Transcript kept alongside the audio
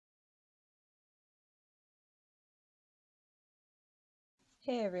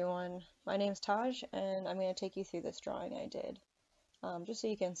Hey everyone, my name's Taj, and I'm going to take you through this drawing I did, just so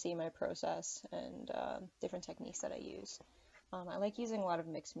you can see my process and different techniques that I use. I like using a lot of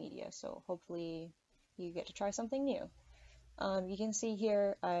mixed media, so hopefully you get to try something new. You can see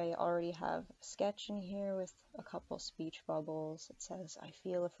here I already have a sketch in here with a couple speech bubbles. It says, "I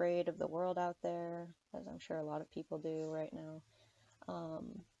feel afraid of the world out there," as I'm sure a lot of people do right now.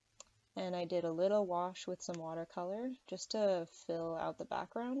 And I did a little wash with some watercolor just to fill out the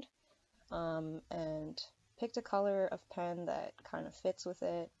background, and picked a color of pen that kind of fits with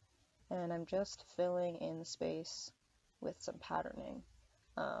it, and I'm just filling in the space with some patterning.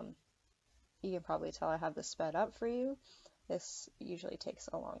 Um, you can probably tell I have this sped up for you. This usually takes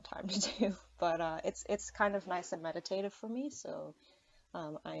a long time to do, but it's kind of nice and meditative for me, so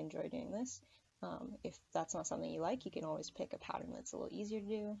I enjoy doing this. If that's not something you like, you can always pick a pattern that's a little easier to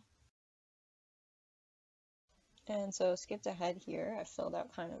do. And so skipped ahead here, I filled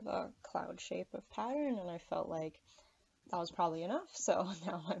out kind of a cloud shape of pattern, and I felt like that was probably enough. So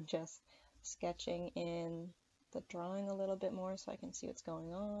now I'm just sketching in the drawing a little bit more so I can see what's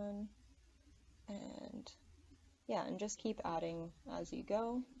going on. And yeah, and just keep adding as you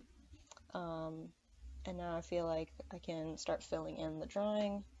go. And now I feel like I can start filling in the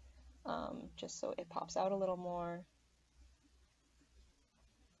drawing, just so it pops out a little more.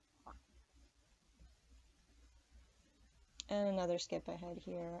 And another skip ahead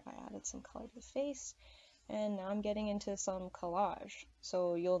here, I added some color to the face. And now I'm getting into some collage.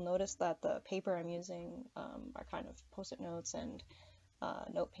 So you'll notice that the paper I'm using are kind of post-it notes and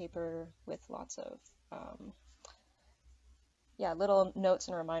note paper with lots of yeah, little notes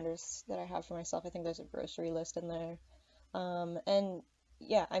and reminders that I have for myself. I think there's a grocery list in there. And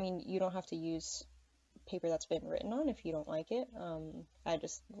yeah, I mean, you don't have to use paper that's been written on if you don't like it. I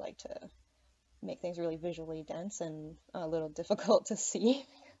just like to make things really visually dense and a little difficult to see.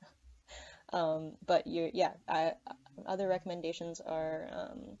 But yeah, other recommendations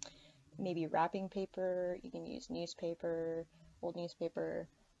are maybe wrapping paper. You can use newspaper, old newspaper.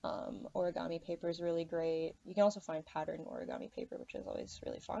 Origami paper is really great. You can also find patterned origami paper, which is always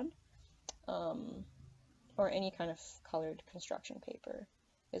really fun. Um, or any kind of colored construction paper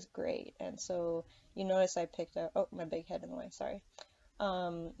is great. And so you notice I picked out, oh, my big head in the way, sorry.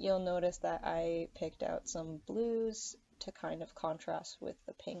 You'll notice that I picked out some blues to kind of contrast with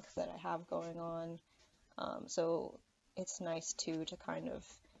the pink that I have going on. So it's nice too to kind of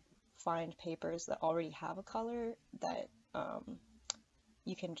find papers that already have a color that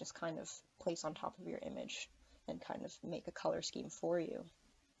you can just kind of place on top of your image and kind of make a color scheme for you.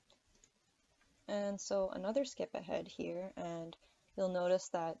 And so another skip ahead here, and you'll notice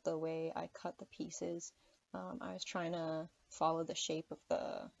that the way I cut the pieces, I was trying to follow the shape of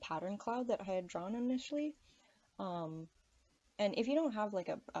the pattern cloud that I had drawn initially. And if you don't have like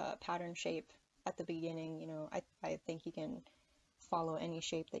a pattern shape at the beginning, you know, I think you can follow any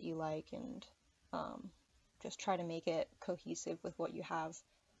shape that you like and just try to make it cohesive with what you have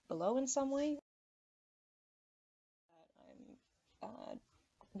below in some way. I'm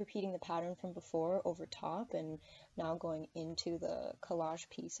repeating the pattern from before over top and now going into the collage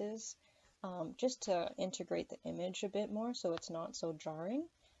pieces, just to integrate the image a bit more so it's not so jarring.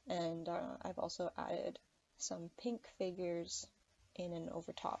 And I've also added some pink figures in and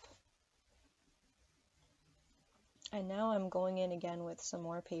over top. And now I'm going in again with some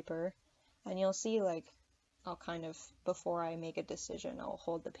more paper, and you'll see like I'll kind of, before I make a decision, I'll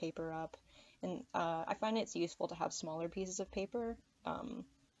hold the paper up. And I find it's useful to have smaller pieces of paper.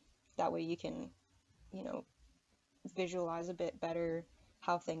 That way you can, you know, visualize a bit better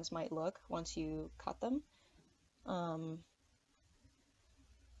how things might look once you cut them.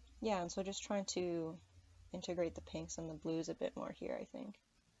 Yeah, and so just trying to integrate the pinks and the blues a bit more here, I think.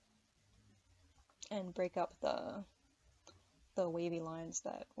 And break up the wavy lines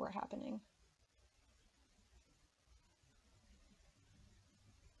that were happening.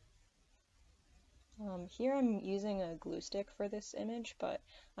 Here I'm using a glue stick for this image, but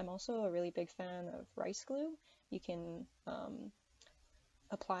I'm also a really big fan of rice glue. You can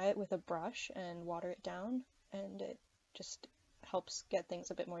apply it with a brush and water it down, and it just helps get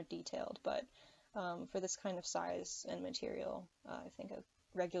things a bit more detailed. But for this kind of size and material, I think a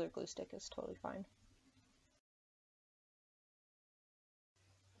regular glue stick is totally fine.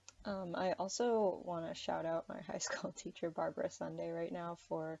 I also want to shout out my high school teacher, Barbara Sunday, right now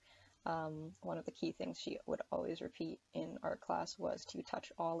for one of the key things she would always repeat in art class was to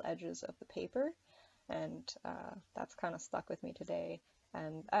touch all edges of the paper, and that's kind of stuck with me today.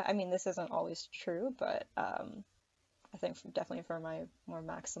 And I mean, this isn't always true, but I think definitely for my more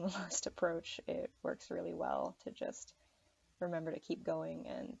maximalist approach, it works really well to just remember to keep going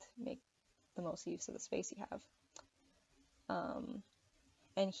and make the most use of the space you have.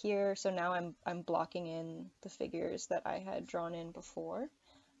 And here, so now I'm blocking in the figures that I had drawn in before.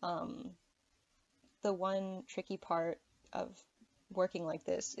 The one tricky part of working like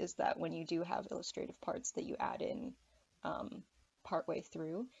this is that when you do have illustrative parts that you add in partway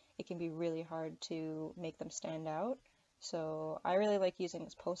through, it can be really hard to make them stand out. So I really like using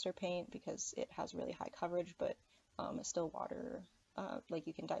this poster paint because it has really high coverage, but it's still water, like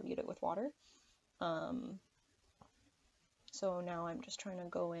you can dilute it with water. So now I'm just trying to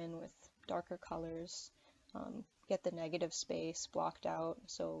go in with darker colors, get the negative space blocked out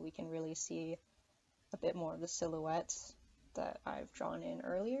so we can really see a bit more of the silhouettes that I've drawn in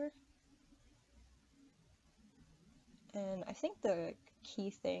earlier. And I think the key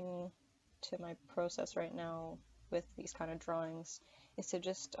thing to my process right now with these kind of drawings is to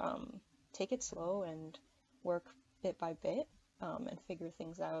just take it slow and work bit by bit and figure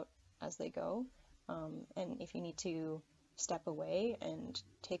things out as they go. And if you need to step away and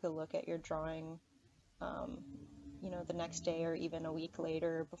take a look at your drawing, you know, the next day or even a week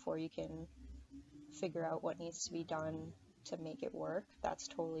later before you can figure out what needs to be done to make it work, that's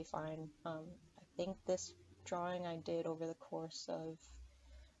totally fine. I think this drawing I did over the course of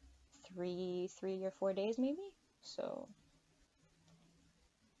three or 4 days maybe. So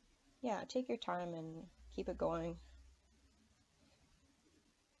yeah, take your time and keep it going.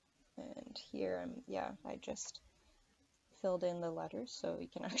 And here I just filled in the letters so you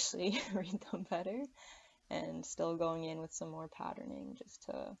can actually read them better, and still going in with some more patterning just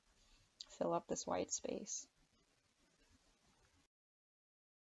to fill up this white space.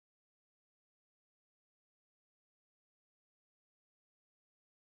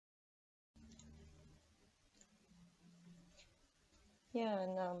 Yeah,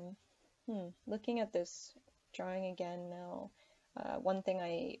 and looking at this drawing again now, one thing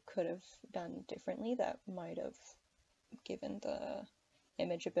I could have done differently that might have given the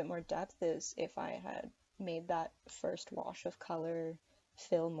image a bit more depth is if I had made that first wash of color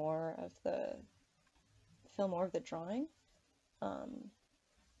fill more of the drawing.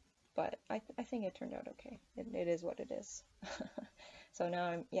 But I think it turned out okay. It is what it is. So now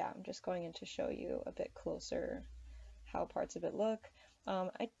I'm just going in to show you a bit closer how parts of it look.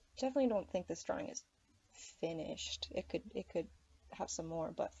 I definitely don't think this drawing is finished. It could have some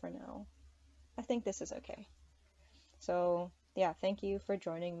more, but for now, I think this is okay. So yeah, thank you for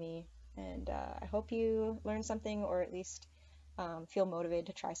joining me, and I hope you learned something or at least feel motivated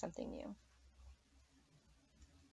to try something new.